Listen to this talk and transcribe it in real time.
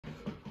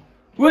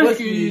What's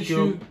good,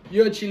 YouTube?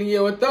 You're chilling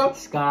here with the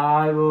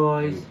Sky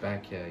Boys. We're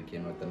back here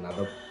again with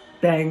another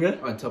banger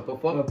on top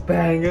of a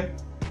banger.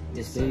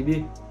 Yes,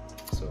 baby.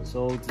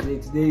 So today,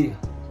 man,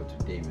 what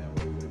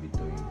we're gonna be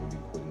doing, we're gonna be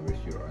calling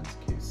restaurants,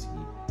 KFC,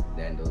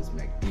 Nando's,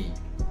 McD,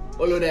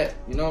 all of that.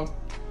 You know,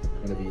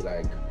 we're gonna be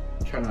like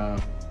trying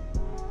to.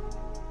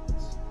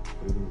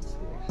 What are we gonna say?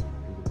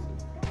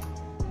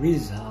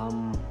 Riz,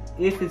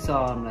 if it's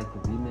like the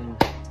women,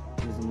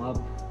 raise them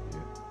up.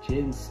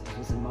 Gents,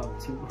 raise them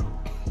up too.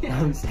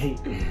 I'm saying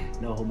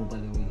no homo by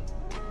the way.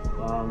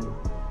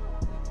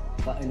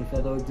 Without any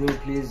further ado,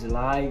 please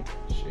like,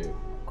 share,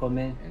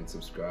 comment, and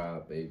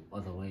subscribe, babe.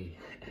 All the way.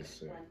 Yes,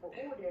 sir. For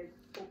orders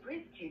or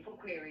press 2 for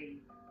queries.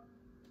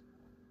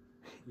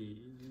 We're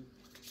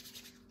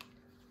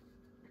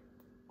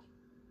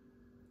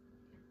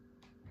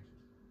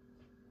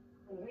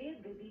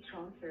busy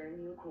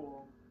transferring your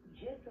call.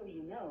 Just so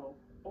you know,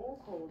 all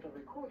calls are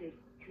recorded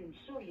to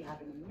ensure you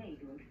have an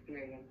amazing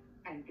experience.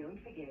 And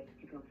don't forget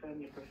to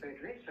confirm your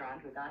preferred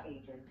restaurant with our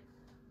agent.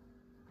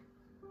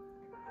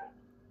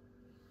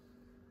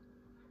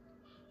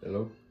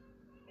 Hello?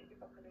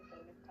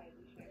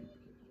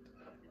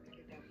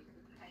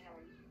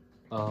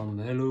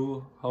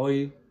 Hello, how are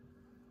you?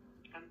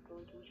 I'm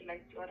good. Would you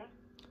like to order?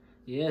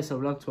 Yes, I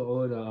would love to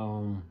order,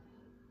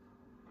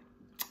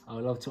 I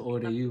would love to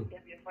order you.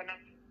 Yes, your phone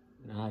number.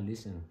 Nah,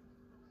 listen.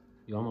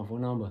 You want my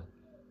phone number?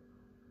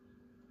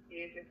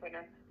 Yes, your phone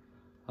number.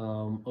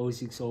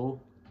 060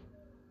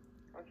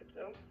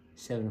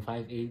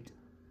 758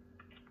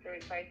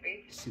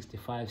 758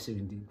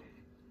 6517.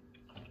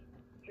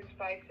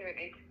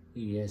 6578.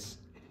 Yes.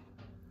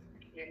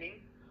 Your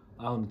name?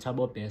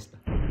 Tabo Best.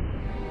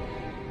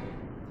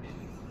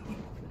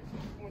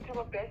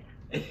 Tabo Best?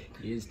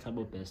 Yes,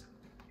 Tabo Best.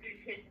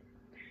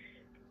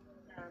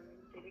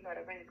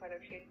 Delivery, when you call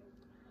up shit?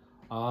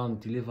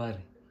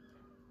 Delivery.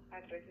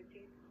 Address it?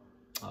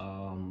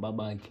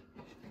 Bye-bye.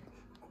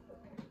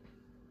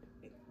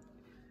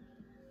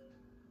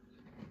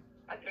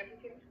 Address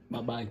it?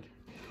 Bye-bye.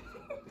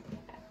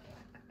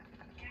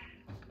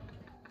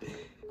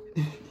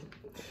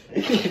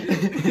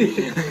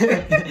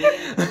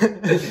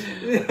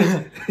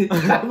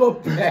 Tabo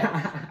Best.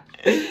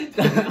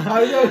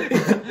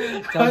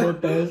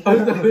 I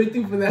was not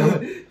waiting for that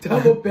one.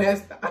 Tabo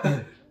Best.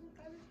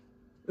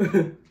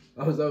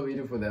 I was not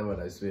waiting for that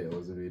one, I swear. I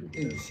wasn't waiting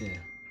for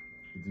that.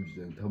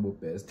 Tabo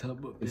Best.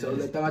 Tabo It's all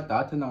like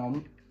that now.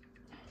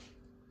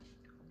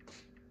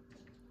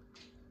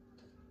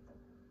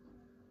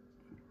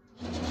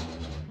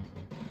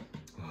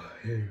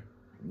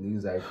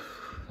 Niggas like,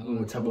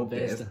 Tabo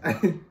Best.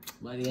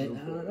 But yeah, I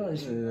don't know.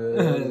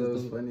 It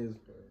was funny as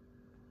fuck.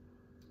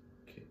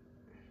 Okay,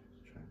 let's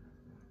try that.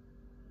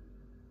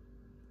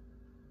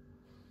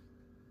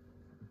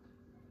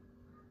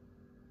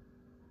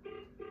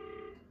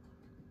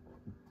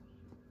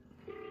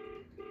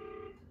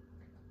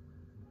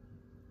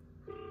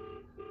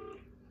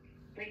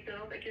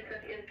 McDonald's, I guess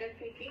that's good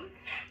speaking.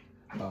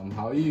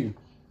 How are you?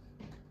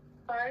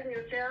 Fine,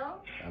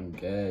 yourself? I'm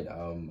good.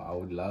 I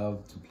would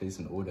love to place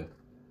an order.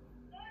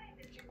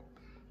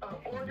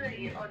 Order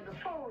it on the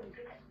phone.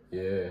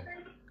 Yeah.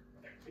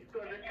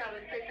 Because it's come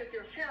and take it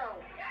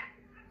yourself.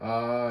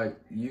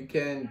 You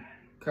can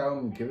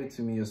come give it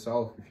to me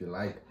yourself if you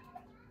like.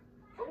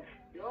 Oof,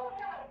 yo.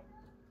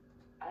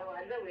 I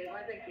wonder where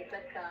was I get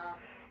that car.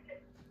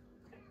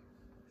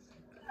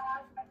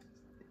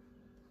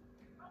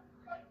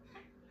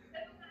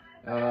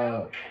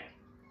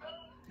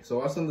 So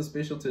what's on the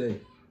special today?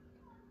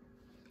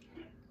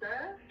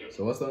 Huh?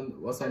 So what's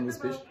on the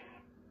special?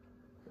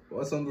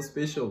 What's on the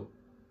special?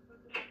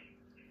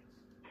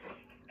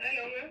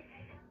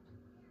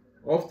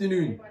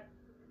 Afternoon.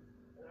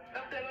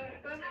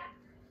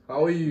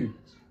 How are you?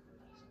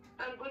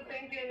 I'm good,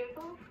 thank you. And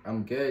yourself?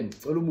 I'm good.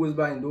 What was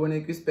buying? Doing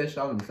anything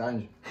special on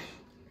Sunday?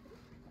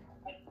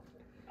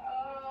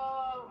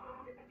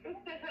 This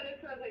special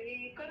is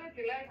you gotta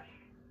relax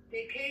the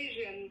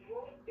occasion.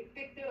 It's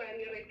 60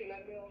 and your regular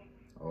meal.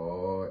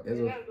 Oh,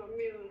 Now's a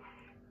meal.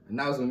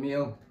 Now's a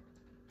meal.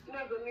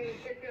 Now's a meal,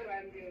 60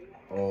 and meal.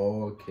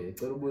 Oh, okay.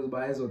 Todo mundo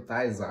vai zo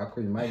tais zakho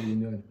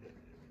imagine.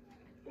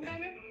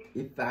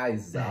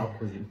 Ithais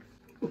zakho.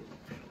 Oh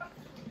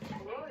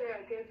yeah, I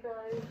guess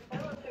I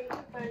don't think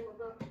this time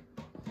was up.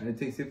 And it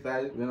takes it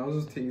thighs. When I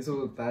was just taking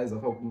so thighs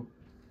of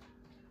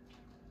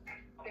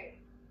Hey.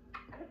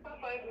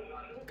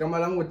 Come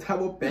along with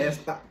Tabo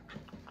Best.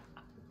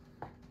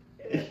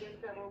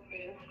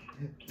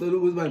 Todo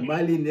mundo vai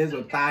Mali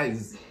nezo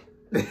thighs.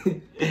 This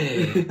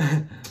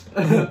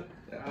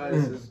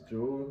is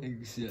true.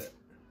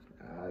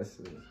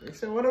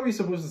 Except what are we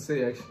supposed to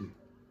say actually?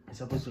 It's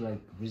supposed to like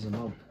reason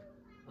up.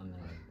 And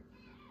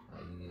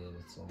yeah,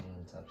 it's all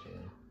on top shit. I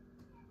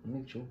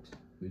make jokes.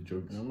 Make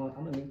jokes. I'm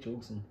gonna make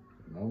jokes.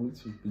 No, me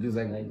too. Because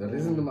like the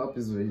reason them up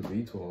is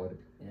way too hard.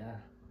 Yeah.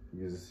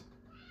 Because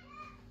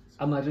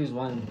I'm gonna raise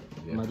one.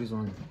 Yeah. I'm gonna raise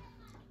one.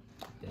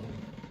 Yeah.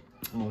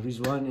 I'm gonna raise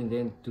one and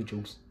then 2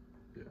 jokes.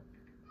 Yeah.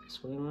 What's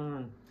going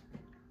on?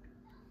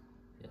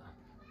 Yeah.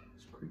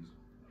 It's crazy.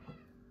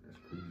 That's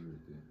crazy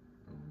right there.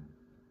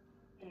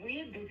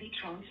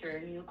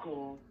 transferring your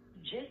call.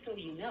 Just so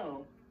you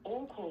know,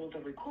 all calls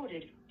are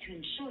recorded to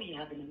ensure you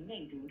have an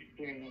amazing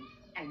experience.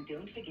 And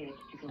don't forget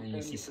to confirm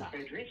your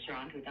preferred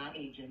restaurant with our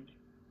agent.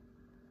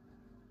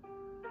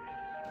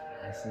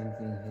 Same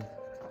thing here.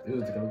 It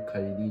was going to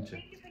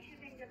Thank you for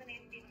choosing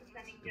Lebanese Pizza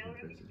Sunny Joe.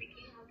 Ruby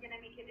speaking. How can I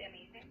make it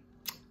amazing?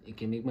 It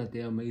can make my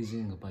day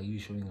amazing by you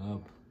showing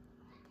up.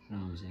 You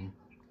know what I'm saying?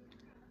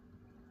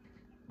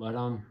 But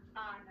not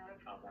a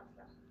problem,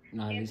 sir.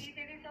 nah, Can you this please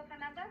give yourself a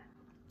number?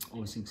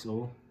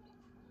 060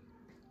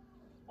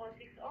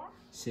 060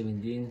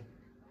 17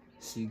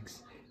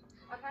 6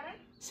 What's that?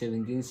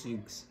 17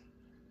 6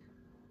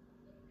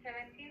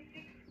 17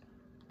 6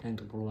 10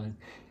 1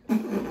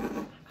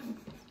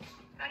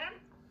 Adam?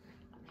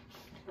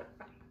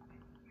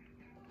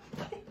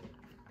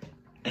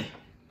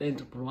 10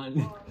 1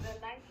 Oh, the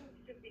line seems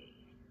to be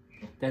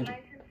 10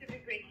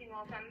 breaking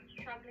off. I'm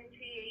struggling to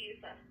hear you,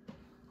 sir.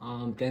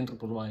 10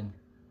 1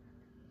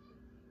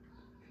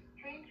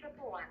 Train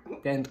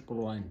 111. 10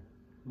 1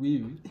 oui.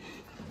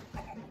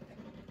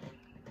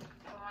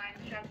 Oh, I'm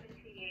struggling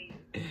to hear you.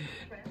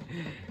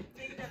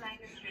 Think the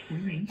line is really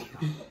breaking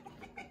off.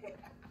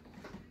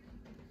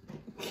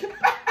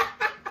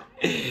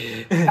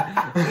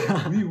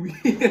 Oui, oui.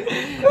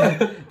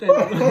 10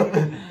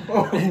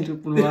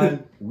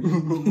 1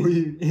 oui.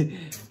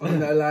 on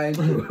the line,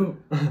 bro.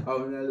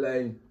 On the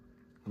line.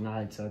 Nah,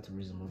 it's hard to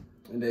reason up.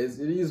 And it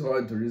is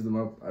hard to raise them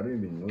up. I don't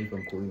even know if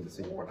I'm calling the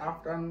same. But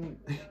afternoon.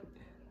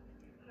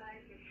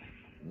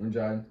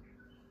 John.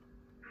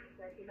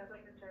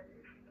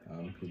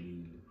 I'm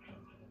pretty.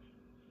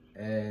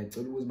 It's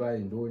always by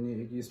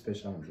Indoni. It's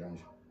special.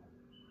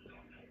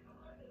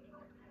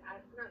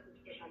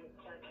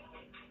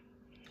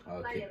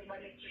 Okay.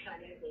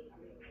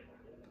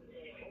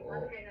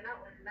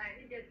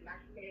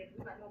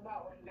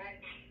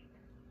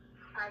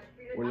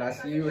 Well,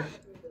 last year.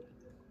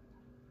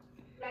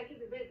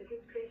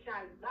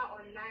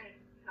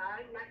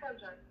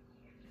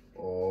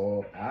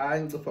 Oh,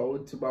 hayi ngifa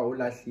uthi ba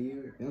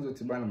ulahliwe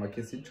ngizothi bana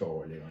makhe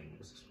sijole manje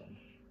kusifana.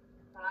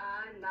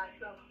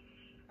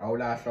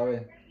 Awulahla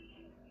wena?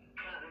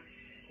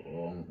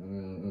 Oh,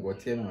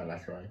 ngotheni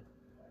ngalahlwa.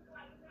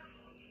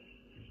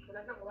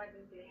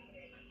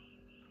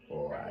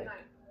 Oh, hayi.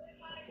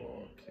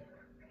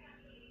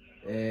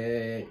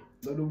 Okay.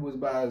 Lolubuza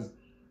bazi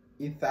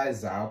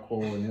i-thighs zakho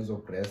nezo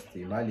breast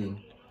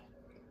imalini?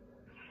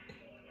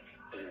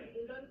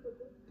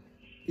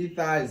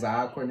 I-thighs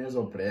zakho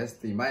nezo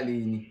breast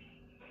imalini?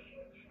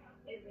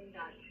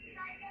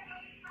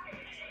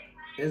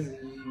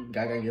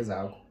 Ezingaka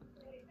ngezakho?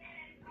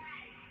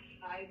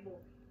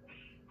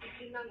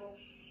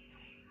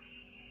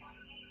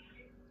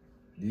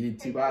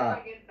 Ndithi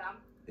ba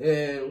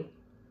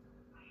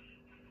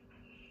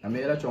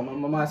amela jonga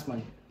mamasi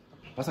man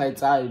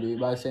basayitsayile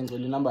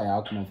basencela inamba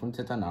yakho mafuna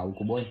uthetha nawe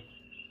ukubona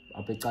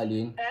apha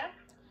ecaleni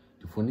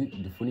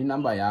ndifuna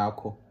inamba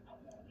yakho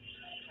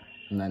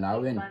mna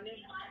nawe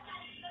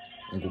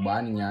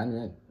ngubani nyani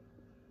wena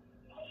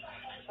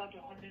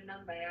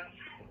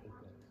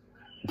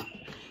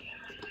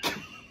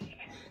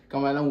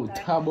kama langu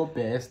Thabo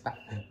Besta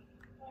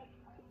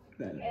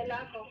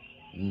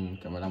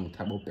kama langu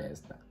Thabo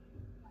Besta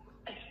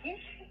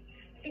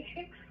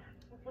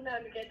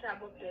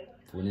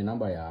funa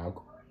inamba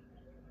yakho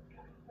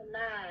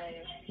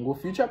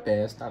ngu-future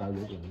Besta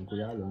kaloku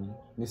nkuyalo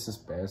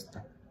Mrs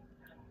Besta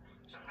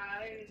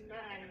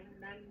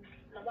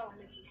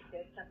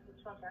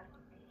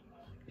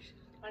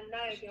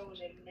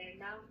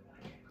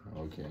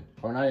okay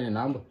awunayo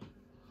inamba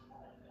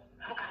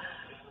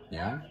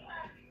yeah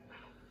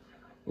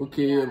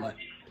okay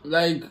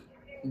like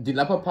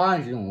ndilapha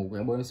phandle ngoku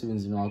uyabona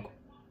emsebenzini wakho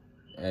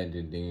and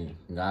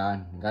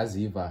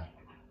ngaziva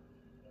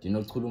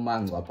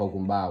ndinochulumanco apha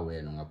kumba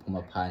wena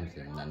ungaphuma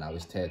phandle mna nawe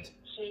isithethe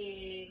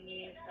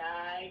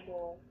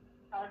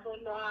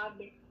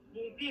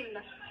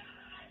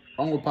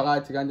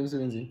wanguphakathi kanti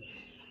emsebenzini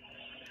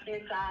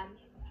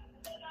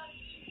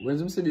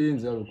wenza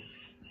umsebenzi kaloku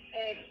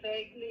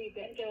Exactly.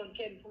 Then they will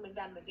get from the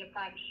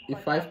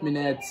 5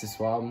 minutes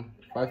swam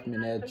 5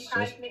 minutes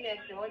 5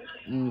 minutes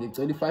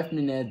ndicela 5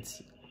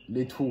 minutes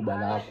lethuba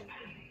lapho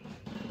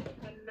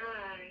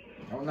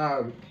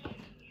awunayo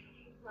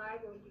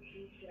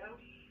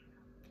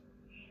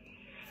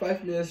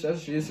 5 minutes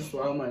just Jesus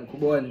swam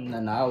kubona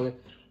mina nawe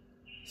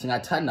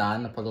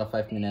singathandana phakula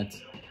 5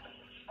 minutes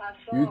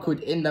you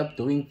could end up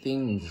doing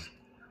things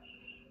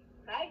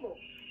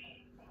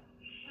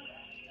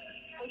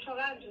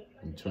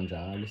ngitsho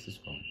njalo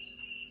siswam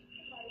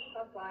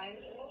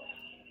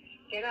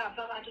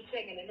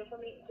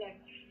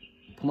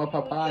phuma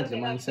pha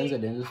phandle manje senze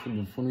le nto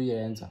sifuna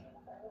uyenza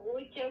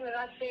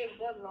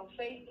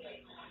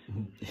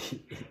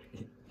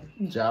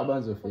njaba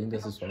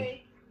ngizofeyinta siswam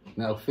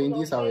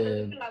ngingakufeyintisa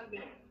wena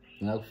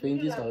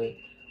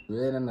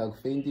wena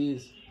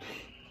ngingakufeyintisa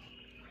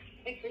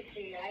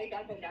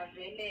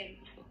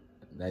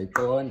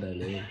ndayiqonda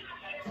le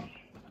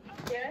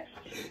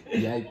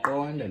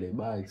ndiyayiqonda le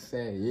ba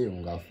kuse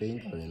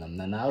ungafeyinta wena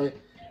mna nawe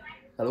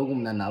kaloku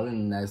mna nawe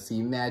mna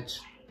siyimatch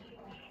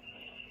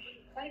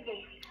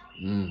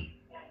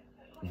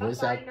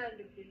Voice yakho.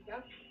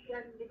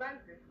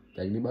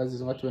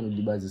 Ngiyalibazisa ngathi wena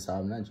ulibazisa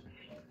wami manje.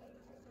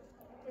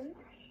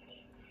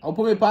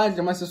 Awuphume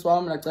phandle masisi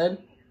wami nacela.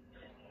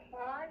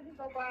 Hayi,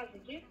 ngizokwazi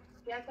nje.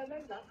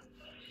 Siyasebenza.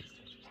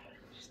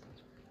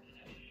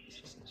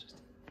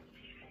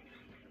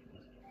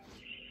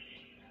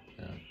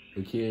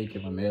 Okay,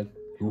 my man.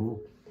 You.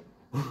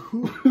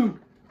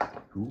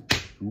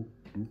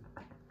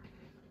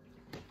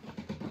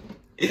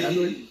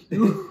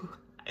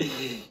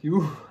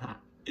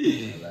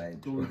 Right.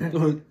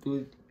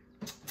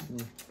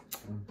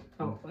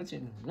 Oh, what's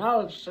it?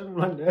 No,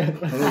 someone there.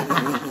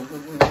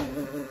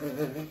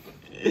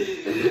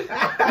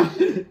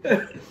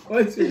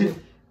 What's it?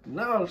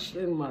 No,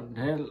 someone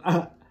hell.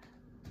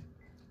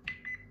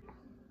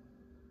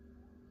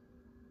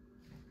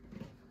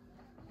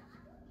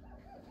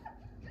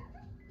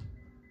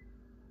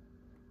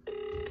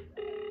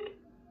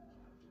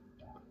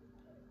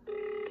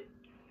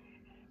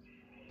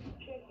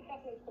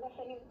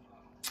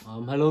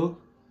 Hello.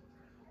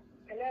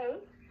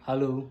 Hello,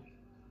 Hello.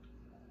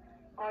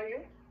 are you?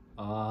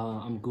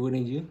 I'm good,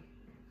 and you?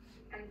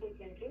 I'm good,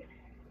 thank you.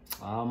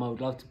 I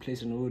would love to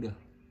place an order.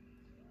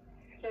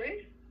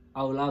 Sorry?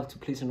 I would love to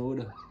place an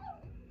order.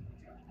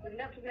 Would you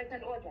like to place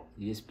an order?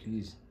 Yes,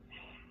 please.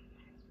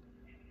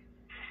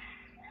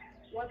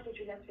 What would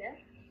you like to have?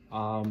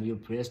 Your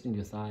breast and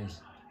your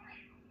thighs.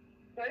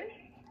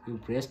 Sorry? Your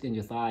breast and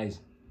your thighs.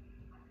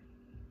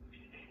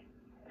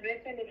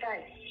 Breast and the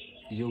thigh.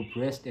 Your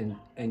breast and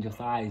your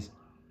thighs.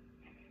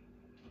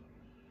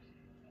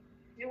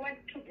 You want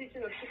 2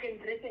 pieces of chicken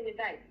breast and the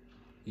thigh?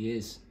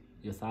 Yes,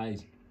 your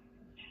thighs.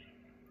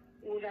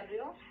 Would that be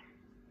all?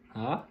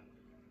 Huh?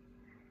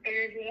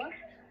 Anything else?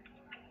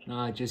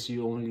 Nah, just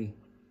you only.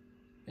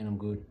 And I'm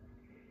good.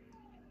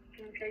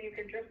 Okay, you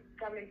can just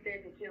come and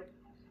stay with you.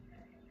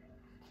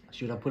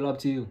 Should I pull up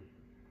to you?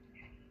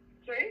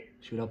 Sorry?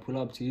 Should I pull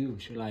up to you?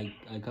 Should I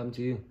come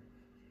to you?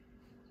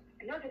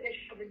 Not that I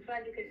should be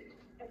trying to get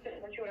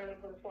what you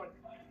want for the phone.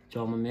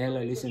 Joe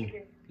Mamela,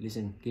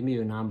 listen, give me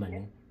your number,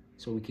 ne?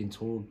 So we can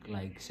talk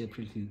like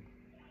separately.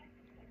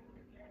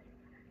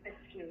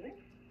 Excuse me?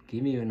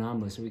 Give me your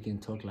number so we can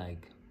talk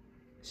like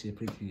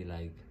separately,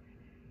 like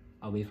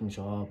away from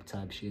job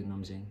type shit, you know what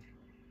I'm saying?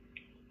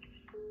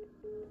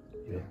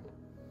 Yeah.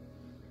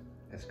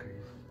 That's crazy.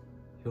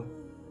 Yo.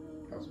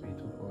 I was way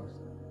too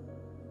fast.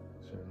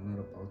 So I'm not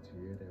about to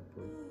hear that,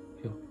 bro.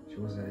 Yo. She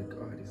was like,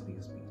 oh, this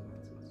nigga speaks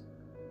nonsense.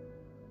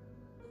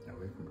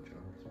 Away from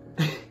jobs, bro.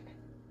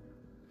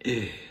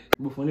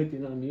 Bufone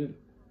tina mute.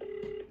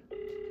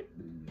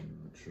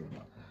 Sure.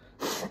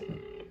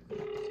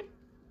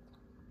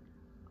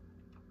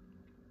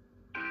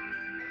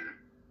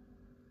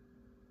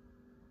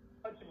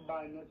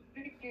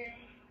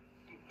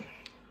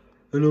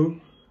 Hello.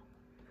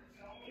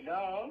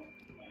 Hello?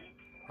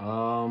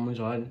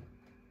 Njani?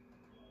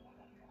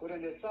 Good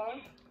on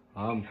yourself?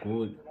 I'm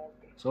good.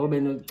 So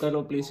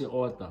benocela place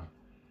order.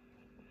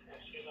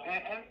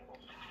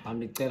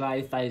 Ngicela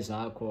i-thighs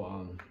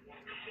zakho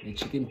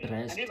ne-chicken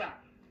breast. Cela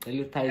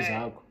i-thighs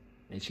zakho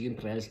ne-chicken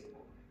breast.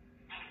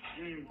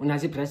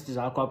 Unazi breast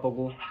zakho apha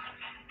ku?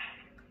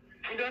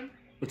 Indon?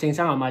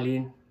 Uthengisa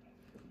ngamalini?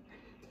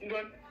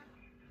 Indon?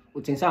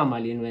 Uthengisa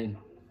ngamalini wena?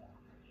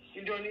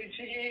 Indon,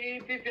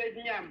 ipipi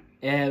yesinyama?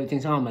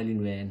 Uthengisa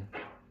ngamalini wena?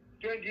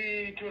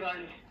 22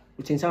 rand.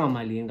 Uthengisa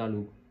ngamalini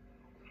kaloku?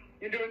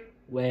 Indon?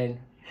 Wena.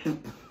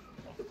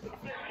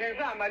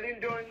 Thengisa ngamalini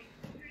Indon?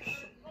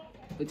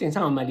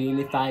 Uthengisa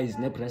ngamalini i-thighs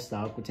ne-breast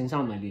zakho? Uthengisa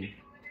ngamalini?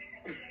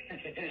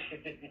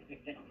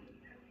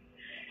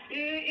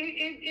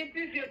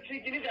 Ipipi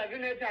yechicken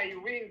doesn't matter you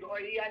win or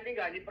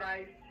iyalingana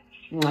price.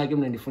 Ingxaki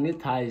mna ndifuna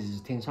i-thighs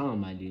zithengiswa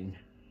ngamalini?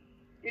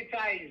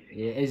 I-thighs.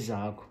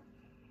 Ezakho.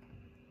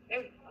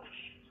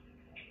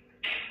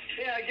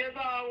 Ke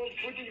ba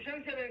uthi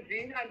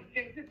ngisemsebenzini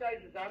andithengisi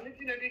i-thighs zami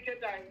isinto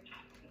ikhethayo.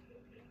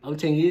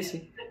 Awuthengisi?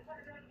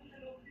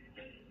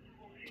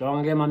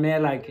 Jonga ke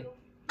mamela ke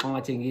xa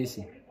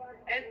ungathengisi.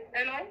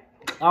 Hello?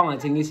 Xa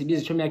ungathengisi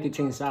ibiza itshomi yakho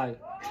ethengisayo.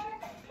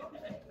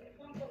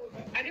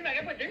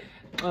 Andibake bhuti?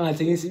 Xa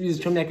ungathengisi ibiza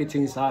itshomi yakho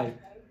ethengisayo.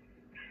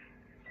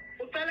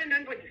 Ucela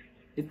ntoni bhuti?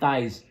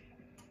 I-thighs.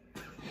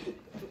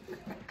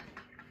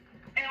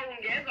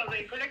 Ungeza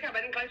uzoyikholektha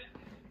bani ixesha?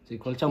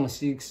 Zikholektha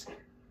ngo-6.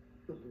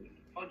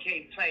 Okay,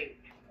 fine.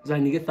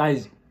 Uzanika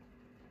i-thighs?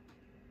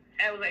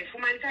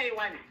 Uzayifumanisa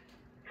iyi-1.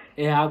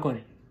 Eyakho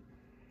ne?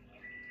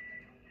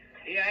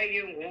 Hayi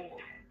ke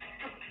ngoku.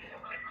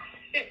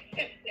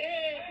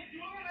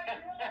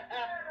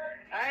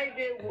 Hayi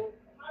ke ngoku.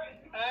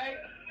 Hayi,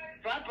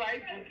 bye-bye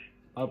bhuti.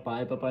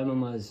 Bye-bye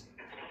mamazi.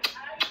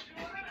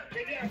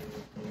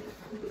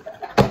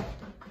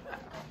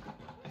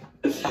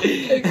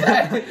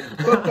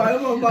 Bye,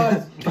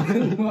 mama's.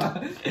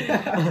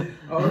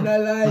 I wanna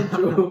lie,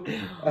 Joe.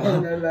 I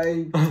wanna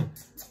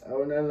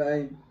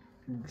lie.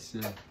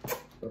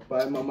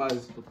 Bye,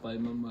 mama's. Bye,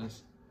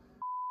 mama's.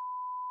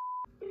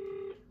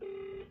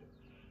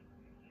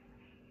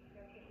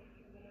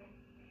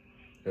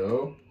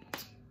 Yo.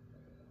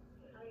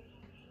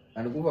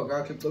 Andikuva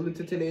kahle cela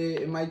uthethele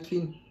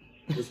emikini.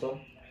 This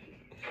one.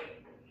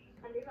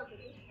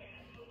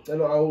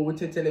 Celo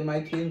awuthethele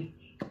emic-ini.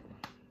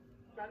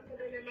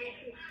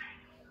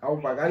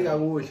 Awuvakali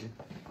kakuhle.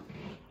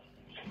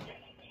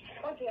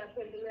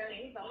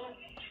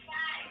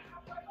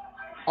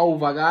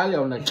 Awuvakali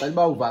awunaxela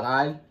uba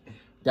uvakali.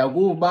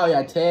 Ndiyakuva uba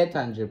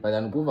uyathetha nje but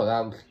andikuva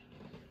kakuhle.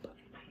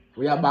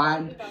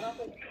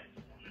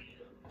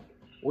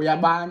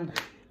 Uyabanda.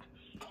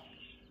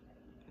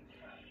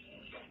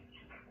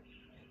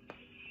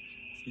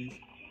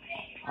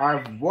 I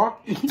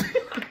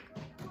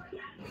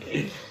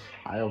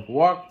have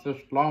walked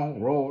this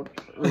long road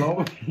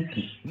alone.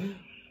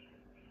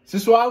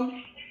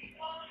 Siswam.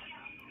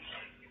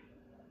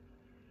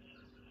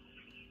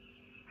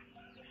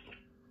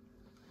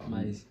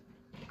 Mas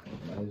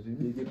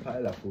Ibeke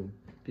phaya la phone.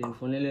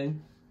 phone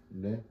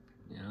Ne?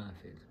 yeah,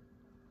 fit.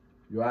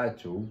 You are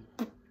Joe.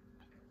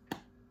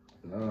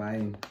 No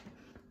lying.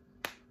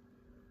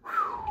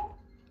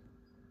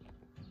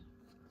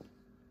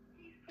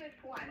 Please press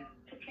 1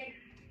 to place.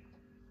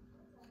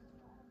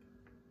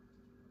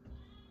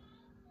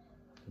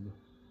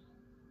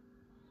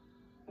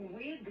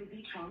 We're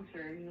busy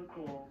transferring your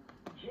call.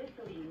 Just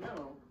so you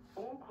know,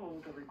 all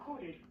calls are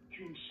recorded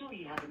to ensure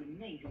you have an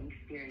amazing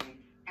experience.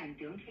 And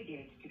don't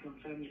forget to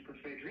confirm your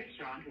preferred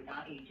restaurant with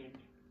our agent.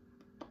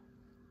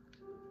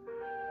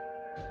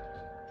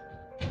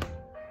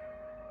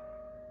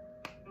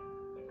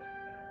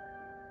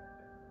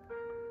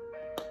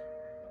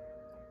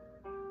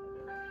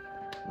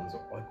 So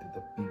I did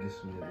the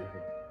biggest meal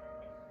ever.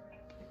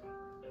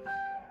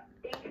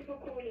 Thank you for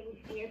calling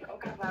CS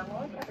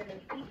Okavamos. I'm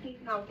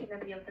speaking. How can I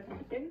be of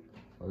assistance?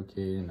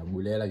 Okay,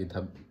 nabulela ke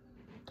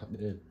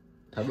tabel.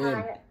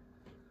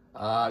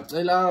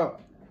 Cela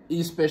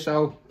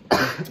special.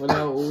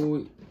 Cela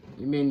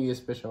menu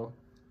special.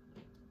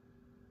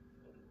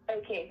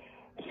 Okay,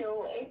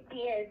 so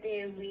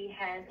there we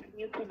have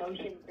new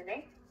promotions in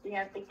it. We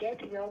have the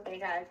Get Real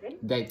Burger.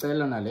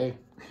 Ngiyacela nale.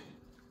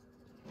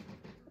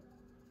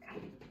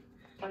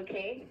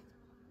 Okay.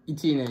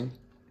 Ithini?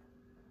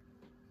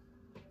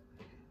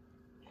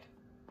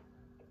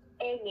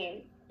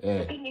 Enye.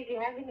 The thing is, you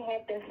haven't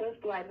had the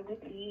first one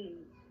with you.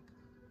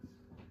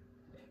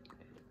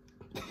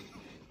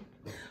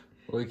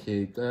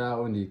 Okay, cela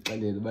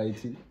undixelele uba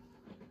ithini.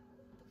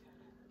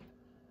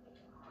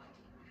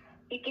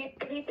 You get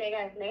 3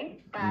 burgers,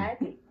 ne?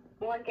 But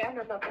one can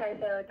of the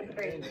price are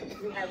different.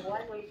 We have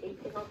one with a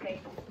single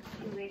plate,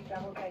 2 with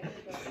double plate, and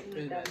 2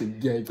 with double.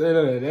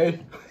 Ngiyacela nale.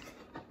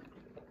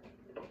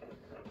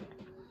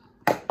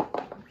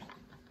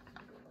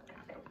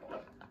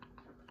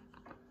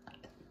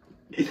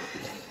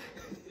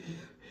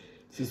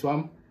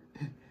 Siswam.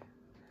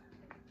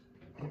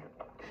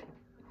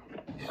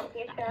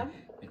 Yes, sir.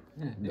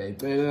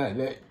 Ngiyacela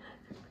nale.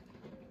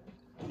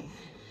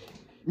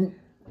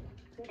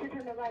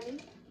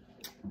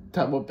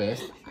 Tabo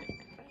best.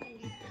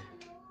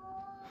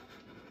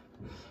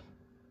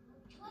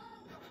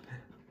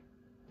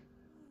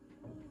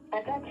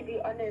 I got to be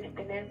honest,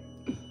 and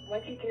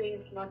what you're doing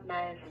is not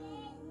nice.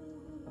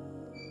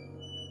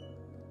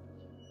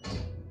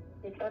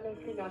 It's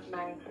honestly not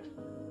nice.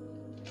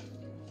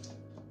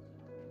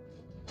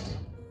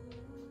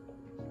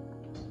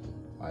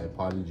 My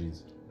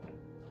apologies.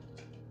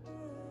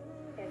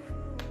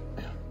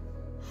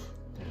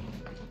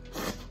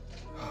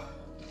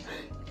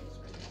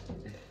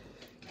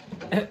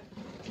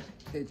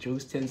 The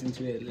juice turns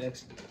into a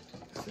relax.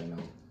 So now.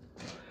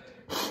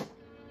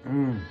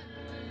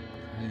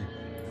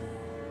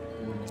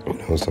 You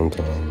know,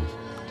 sometimes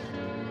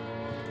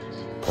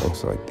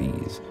pranks like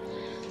these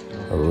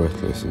are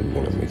reckless. You're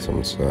gonna make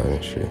someone sad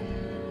and shit. You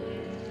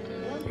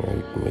know,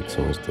 you can make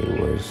someone stay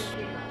worse.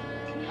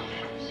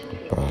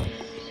 But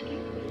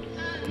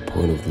the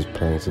point of this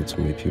prank is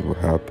to make people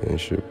happy and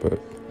shit, but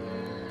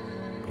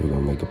you're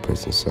gonna make a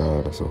person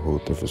sad. That's a whole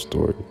different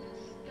story.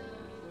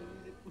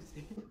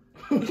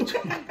 What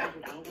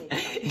you do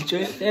is not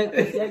right.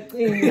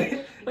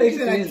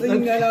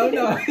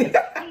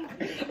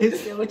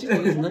 What you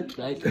do is not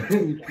right.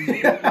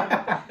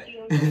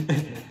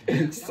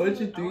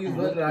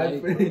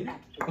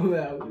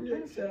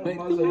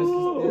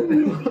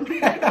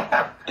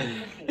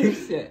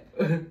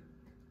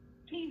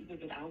 Please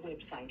visit our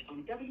website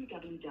on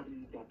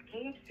www.kfc.co.za.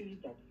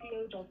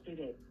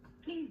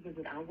 Please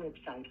visit our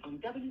website on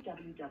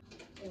www.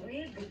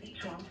 We're busy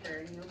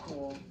transferring your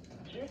call.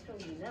 Just so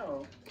you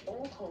know,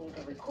 all calls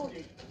are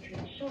recorded to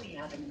ensure you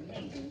have an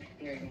amazing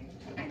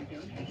experience. And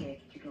don't forget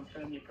to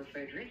confirm your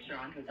preferred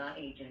restaurant with our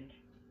agent.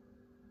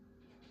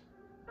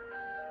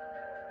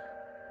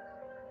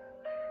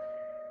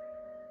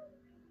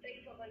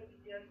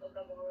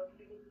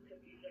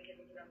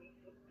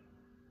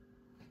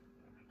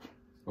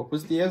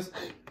 Upstairs?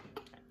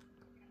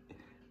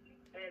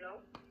 Hello?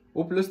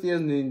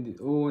 Upstairs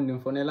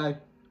ndimfonelayo.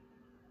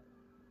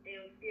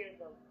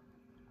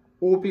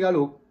 Uphi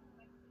kaloku?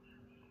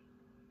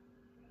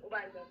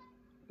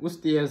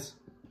 Upstairs.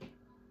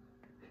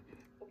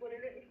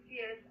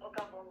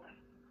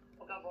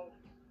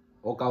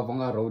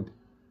 Okavonga Road.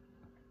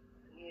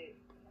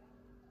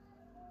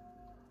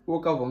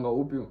 Wakavonga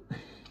upi?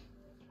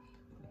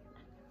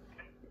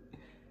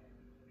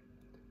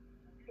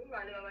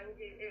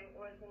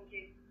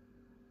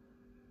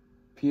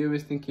 Pierre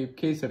Western Cape,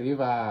 Case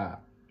River,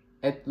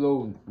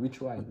 Athlone, which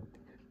one?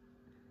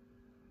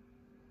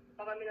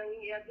 Papa,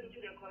 I've been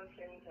to the call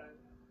center.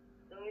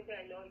 The only thing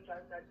I know is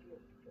just that you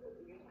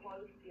call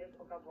CS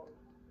Okavonga.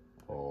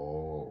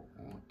 Oh,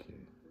 okay.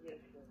 Yes,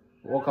 sir.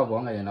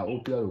 Wakavonga yana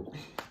upi aloku?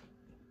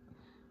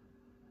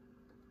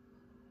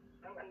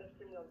 I'm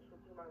understanding of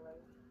Sukumanga.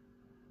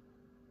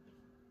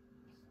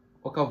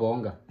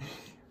 Wakavonga.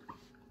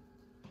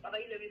 Papa,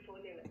 you let me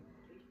phone in.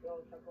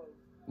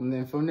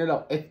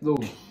 Mnemfonela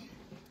Athlone.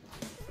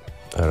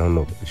 I don't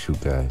know about you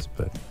guys,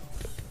 but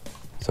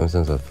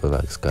sometimes I feel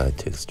like Sky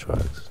takes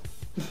drugs.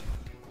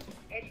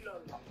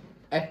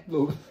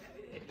 Athlone.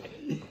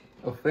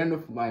 A friend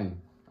of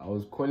mine, I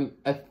was calling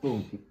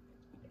Athlone.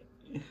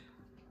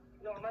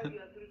 No, man, you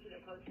are through to the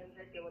call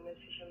center. They want to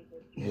session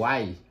with you.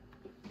 Why?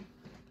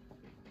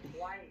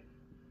 Why?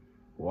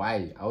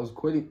 Why? I was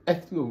calling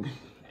Athlone.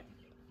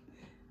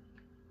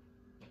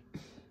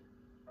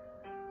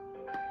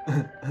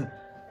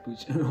 No. I'm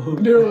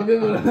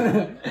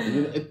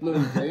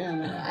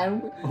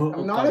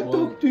not gonna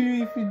talk to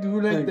you if you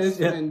do like this,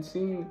 man.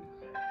 Sing.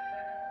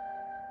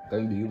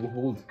 Can be able to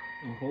hold.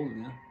 Hold,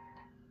 yeah.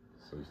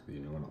 So you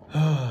know.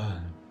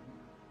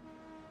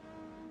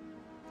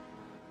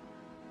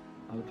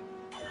 Out.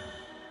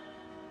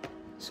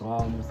 So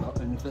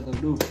without any further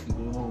ado, we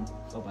go home.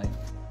 Bye bye.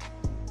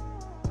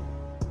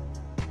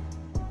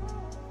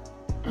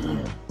 This is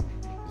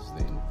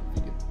the end of the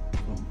video.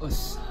 From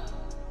us.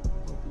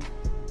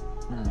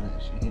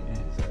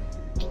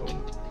 Exactly.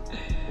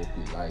 Hope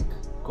you like,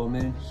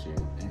 comment,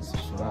 share, and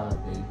subscribe,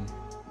 baby.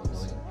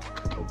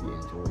 Hope you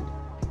enjoyed.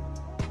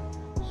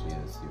 Share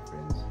this to your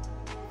friends,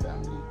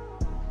 family,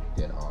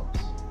 dead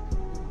ops,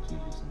 people who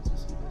listen to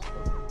see this.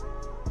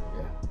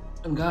 Yeah.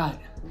 And God.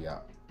 We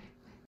out.